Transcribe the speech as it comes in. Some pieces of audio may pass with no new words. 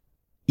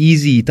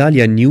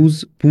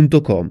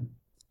easyitaliannews.com,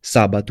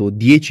 sabato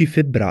 10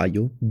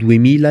 febbraio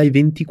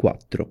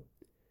 2024.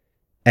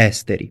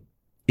 Esteri.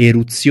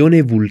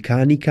 Eruzione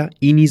vulcanica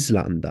in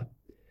Islanda.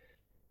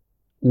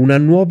 Una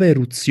nuova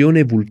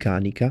eruzione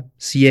vulcanica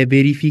si è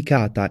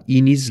verificata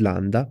in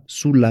Islanda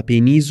sulla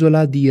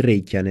penisola di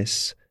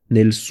Reykjanes,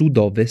 nel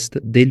sud-ovest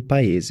del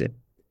paese.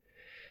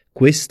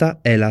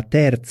 Questa è la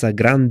terza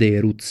grande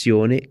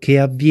eruzione che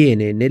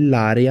avviene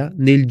nell'area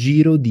nel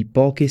giro di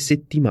poche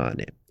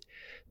settimane,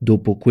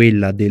 dopo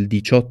quella del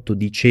 18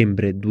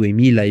 dicembre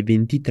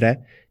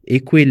 2023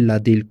 e quella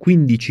del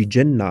 15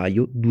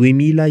 gennaio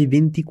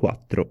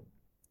 2024.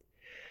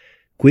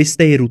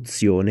 Questa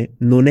eruzione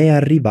non è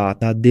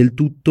arrivata del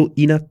tutto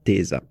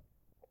inattesa.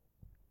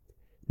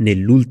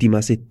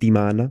 Nell'ultima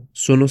settimana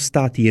sono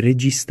stati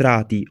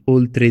registrati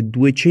oltre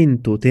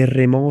 200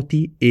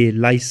 terremoti e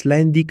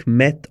l'Icelandic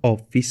Met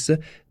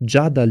Office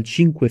già dal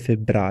 5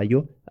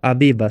 febbraio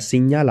aveva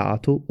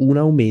segnalato un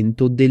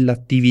aumento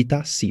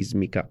dell'attività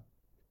sismica.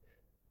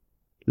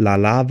 La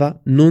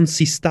lava non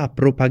si sta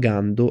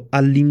propagando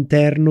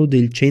all'interno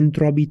del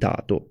centro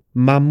abitato,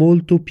 ma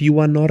molto più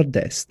a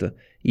nord-est,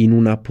 in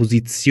una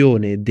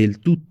posizione del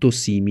tutto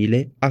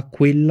simile a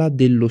quella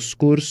dello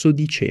scorso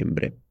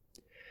dicembre.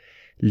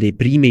 Le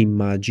prime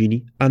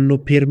immagini hanno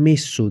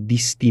permesso di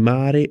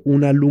stimare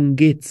una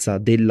lunghezza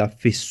della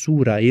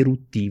fessura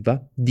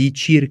eruttiva di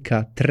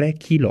circa 3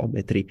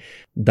 km,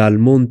 dal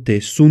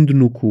monte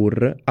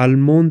Sundnukur al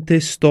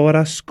monte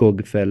Stora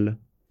Skogfell.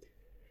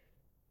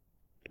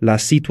 La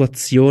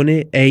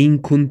situazione è in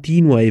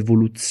continua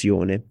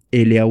evoluzione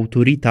e le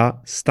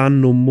autorità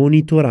stanno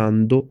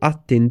monitorando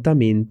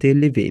attentamente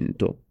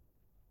l'evento.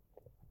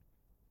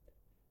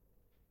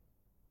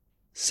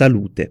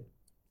 Salute.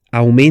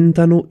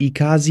 Aumentano i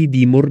casi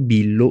di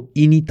morbillo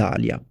in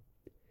Italia.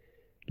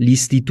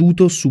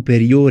 L'Istituto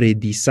Superiore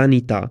di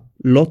Sanità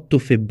l'8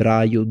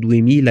 febbraio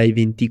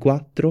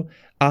 2024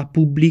 ha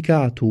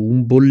pubblicato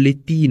un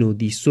bollettino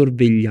di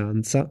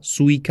sorveglianza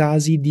sui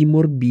casi di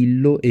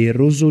morbillo e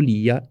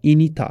rosolia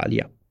in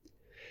Italia.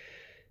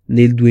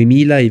 Nel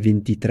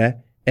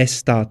 2023 è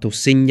stato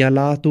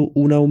segnalato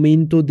un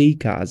aumento dei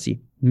casi,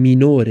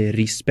 minore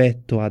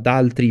rispetto ad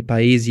altri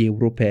paesi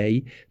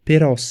europei,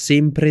 però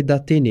sempre da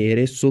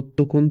tenere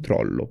sotto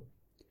controllo.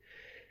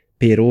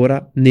 Per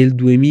ora, nel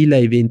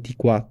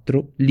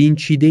 2024,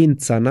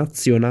 l'incidenza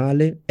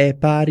nazionale è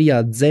pari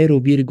a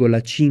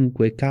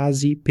 0,5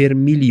 casi per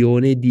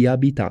milione di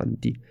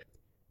abitanti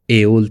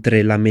e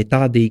oltre la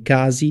metà dei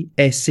casi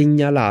è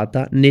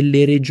segnalata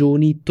nelle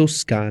regioni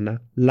Toscana,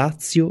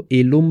 Lazio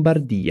e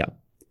Lombardia.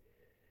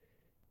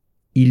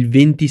 Il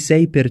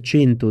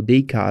 26%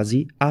 dei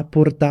casi ha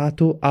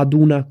portato ad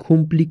una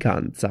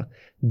complicanza,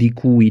 di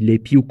cui le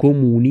più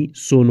comuni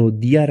sono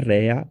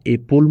diarrea e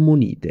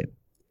polmonite.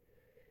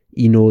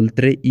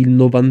 Inoltre il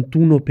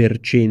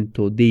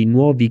 91% dei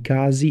nuovi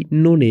casi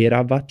non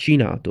era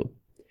vaccinato.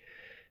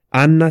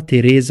 Anna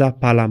Teresa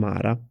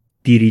Palamara,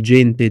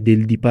 dirigente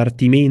del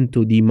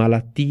Dipartimento di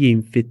Malattie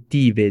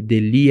Infettive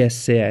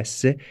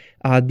dell'ISS,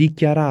 ha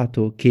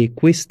dichiarato che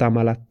questa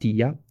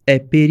malattia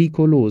è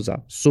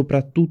pericolosa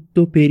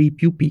soprattutto per i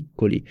più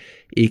piccoli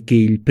e che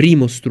il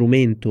primo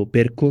strumento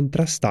per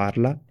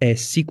contrastarla è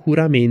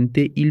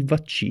sicuramente il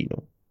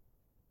vaccino.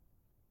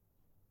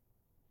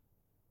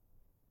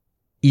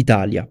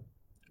 Italia.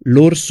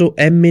 L'orso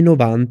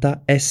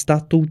M90 è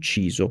stato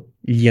ucciso.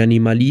 Gli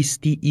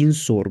animalisti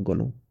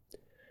insorgono.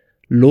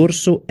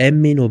 L'orso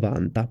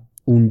M90,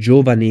 un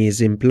giovane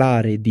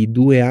esemplare di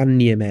 2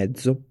 anni e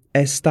mezzo,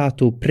 è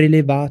stato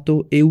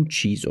prelevato e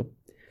ucciso.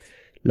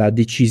 La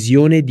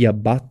decisione di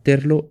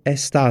abbatterlo è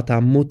stata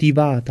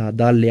motivata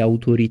dalle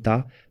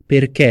autorità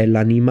perché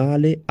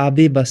l'animale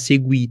aveva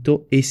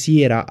seguito e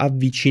si era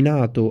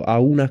avvicinato a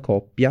una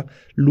coppia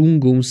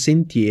lungo un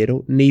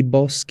sentiero nei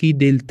boschi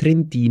del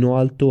Trentino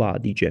Alto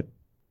Adige.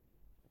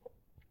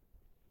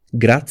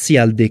 Grazie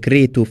al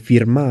decreto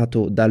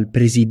firmato dal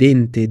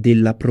presidente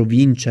della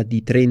provincia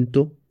di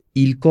Trento,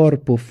 il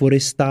corpo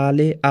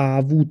forestale ha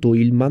avuto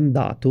il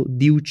mandato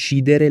di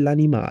uccidere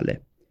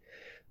l'animale.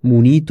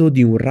 Munito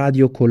di un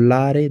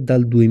radiocollare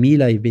dal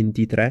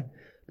 2023,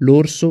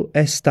 l'orso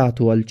è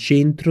stato al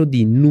centro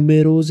di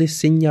numerose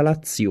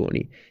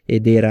segnalazioni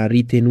ed era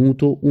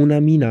ritenuto una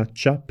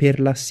minaccia per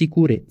la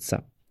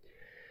sicurezza.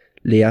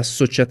 Le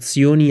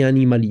associazioni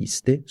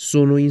animaliste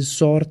sono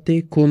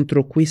insorte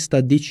contro questa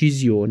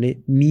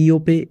decisione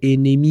miope e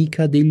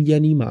nemica degli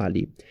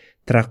animali,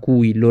 tra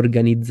cui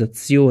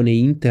l'Organizzazione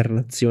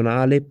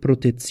Internazionale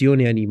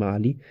Protezione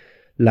Animali,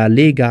 la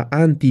Lega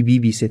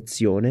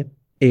Antivivisezione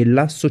e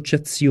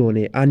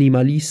l'Associazione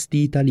Animalisti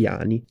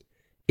Italiani,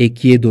 e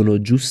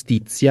chiedono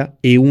giustizia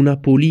e una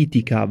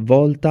politica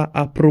volta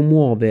a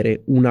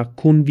promuovere una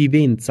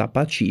convivenza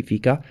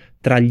pacifica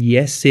tra gli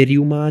esseri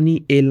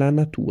umani e la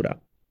natura.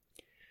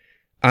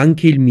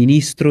 Anche il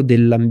ministro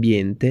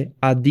dell'Ambiente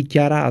ha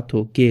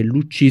dichiarato che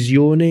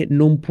l'uccisione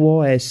non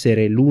può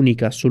essere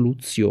l'unica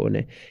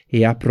soluzione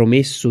e ha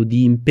promesso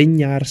di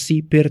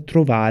impegnarsi per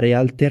trovare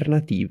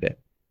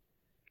alternative.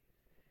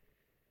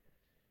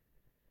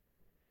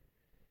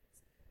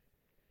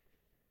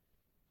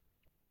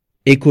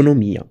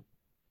 Economia.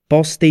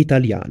 Poste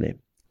italiane.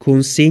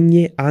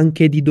 Consegne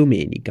anche di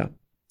domenica.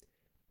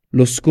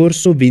 Lo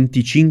scorso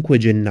 25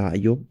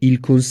 gennaio il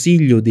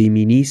Consiglio dei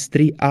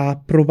Ministri ha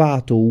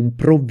approvato un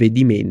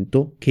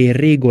provvedimento che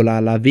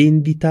regola la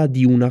vendita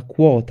di una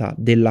quota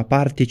della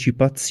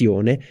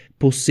partecipazione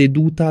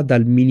posseduta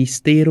dal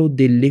Ministero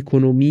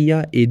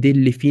dell'Economia e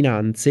delle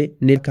Finanze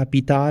nel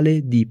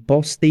capitale di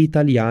Poste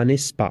Italiane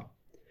SpA.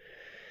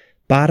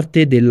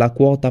 Parte della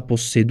quota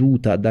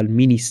posseduta dal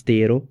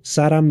Ministero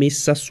sarà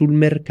messa sul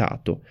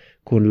mercato,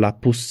 con la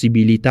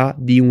possibilità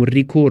di un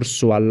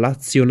ricorso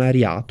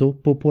all'azionariato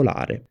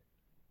popolare.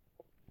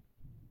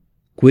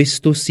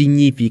 Questo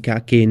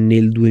significa che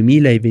nel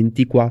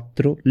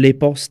 2024 le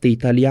poste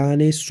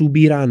italiane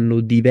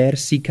subiranno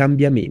diversi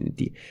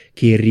cambiamenti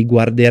che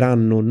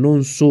riguarderanno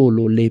non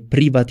solo le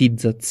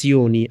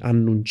privatizzazioni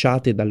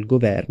annunciate dal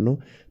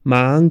governo,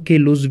 ma anche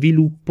lo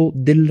sviluppo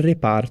del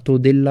reparto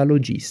della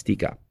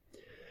logistica.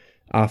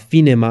 A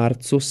fine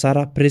marzo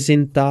sarà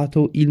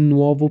presentato il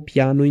nuovo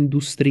piano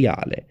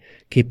industriale,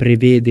 che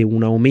prevede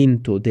un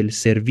aumento del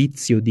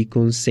servizio di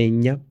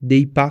consegna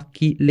dei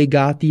pacchi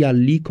legati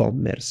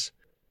all'e-commerce.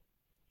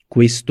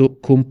 Questo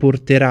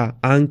comporterà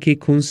anche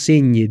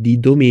consegne di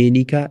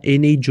domenica e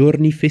nei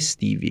giorni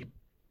festivi.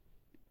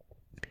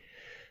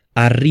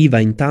 Arriva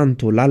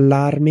intanto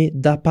l'allarme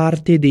da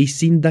parte dei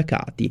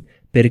sindacati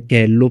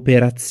perché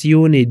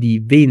l'operazione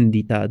di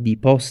vendita di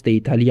poste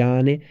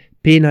italiane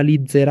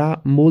penalizzerà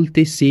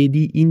molte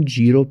sedi in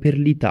giro per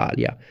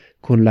l'Italia,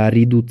 con la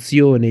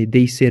riduzione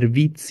dei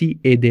servizi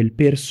e del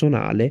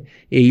personale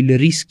e il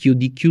rischio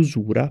di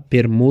chiusura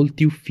per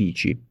molti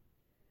uffici.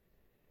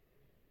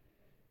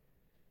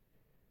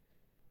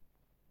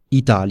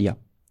 Italia.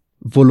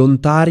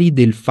 Volontari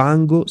del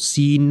fango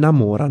si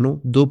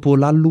innamorano dopo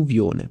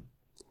l'alluvione.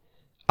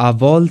 A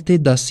volte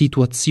da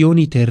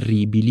situazioni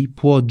terribili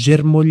può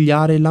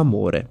germogliare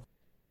l'amore,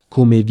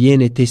 come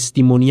viene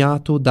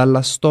testimoniato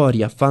dalla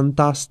storia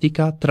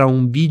fantastica tra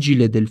un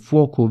vigile del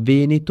fuoco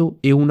veneto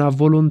e una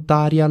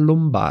volontaria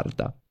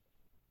lombarda.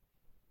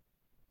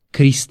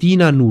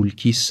 Cristina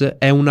Nulkis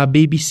è una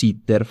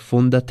babysitter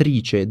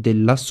fondatrice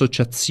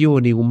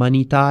dell'associazione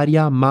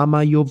umanitaria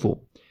Mama Iovò,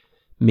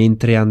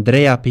 mentre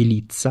Andrea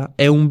Pelizza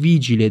è un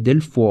vigile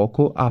del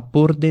fuoco a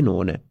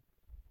Pordenone.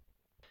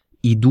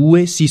 I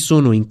due si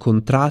sono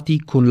incontrati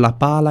con la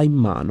pala in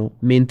mano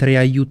mentre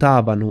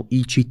aiutavano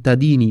i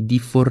cittadini di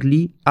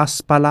Forlì a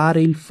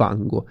spalare il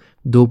fango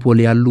dopo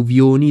le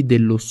alluvioni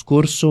dello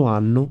scorso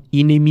anno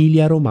in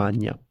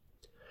Emilia-Romagna.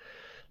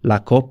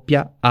 La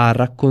coppia ha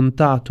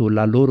raccontato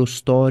la loro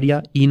storia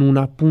in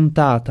una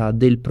puntata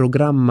del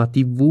programma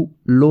TV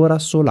L'Ora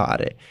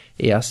Solare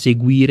e a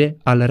seguire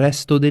Al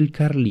Resto del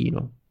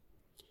Carlino.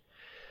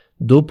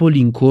 Dopo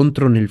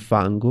l'incontro nel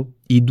fango,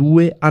 i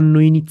due hanno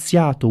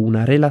iniziato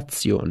una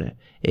relazione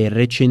e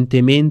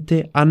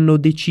recentemente hanno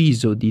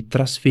deciso di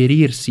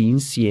trasferirsi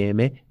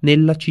insieme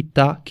nella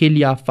città che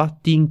li ha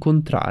fatti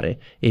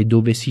incontrare e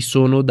dove si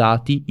sono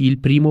dati il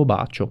primo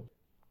bacio.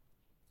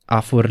 A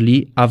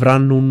Forlì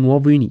avranno un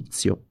nuovo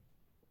inizio.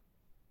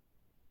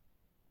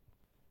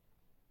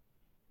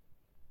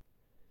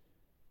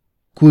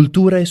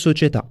 Cultura e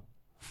società.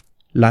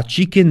 La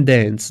chicken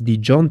dance di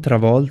John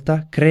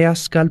Travolta crea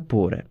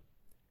scalpore.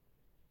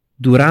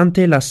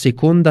 Durante la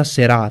seconda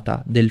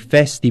serata del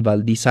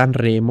Festival di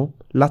Sanremo,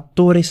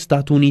 l'attore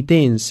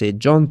statunitense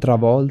John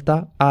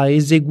Travolta ha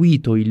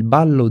eseguito il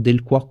ballo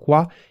del qua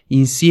qua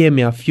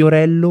insieme a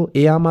Fiorello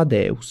e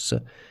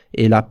Amadeus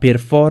e la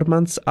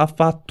performance ha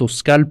fatto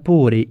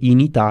scalpore in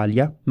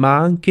Italia ma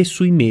anche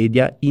sui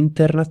media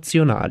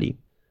internazionali.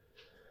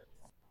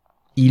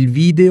 Il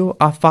video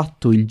ha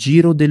fatto il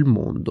giro del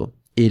mondo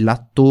e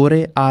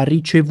l'attore ha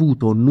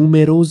ricevuto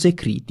numerose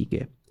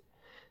critiche.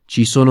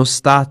 Ci sono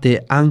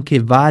state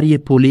anche varie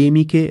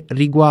polemiche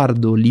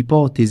riguardo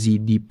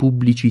l'ipotesi di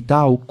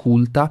pubblicità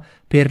occulta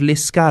per le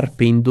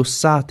scarpe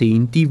indossate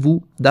in TV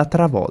da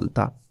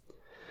Travolta.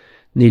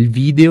 Nel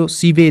video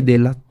si vede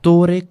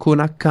l'attore con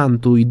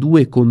accanto i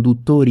due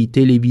conduttori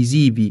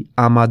televisivi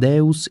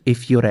Amadeus e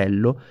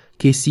Fiorello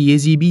che si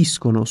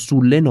esibiscono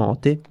sulle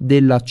note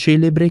della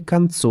celebre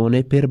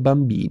canzone per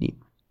bambini.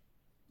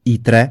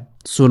 I tre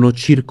sono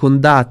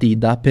circondati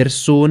da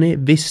persone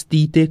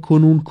vestite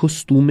con un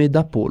costume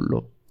da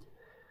pollo.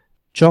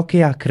 Ciò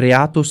che ha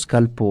creato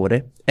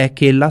scalpore è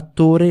che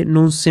l'attore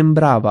non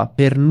sembrava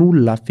per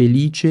nulla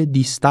felice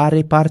di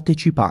stare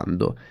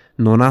partecipando,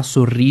 non ha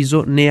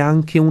sorriso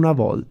neanche una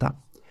volta.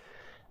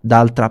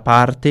 D'altra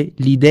parte,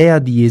 l'idea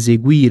di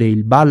eseguire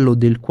il ballo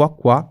del qua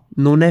qua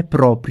non è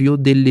proprio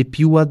delle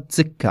più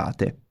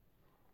azzeccate.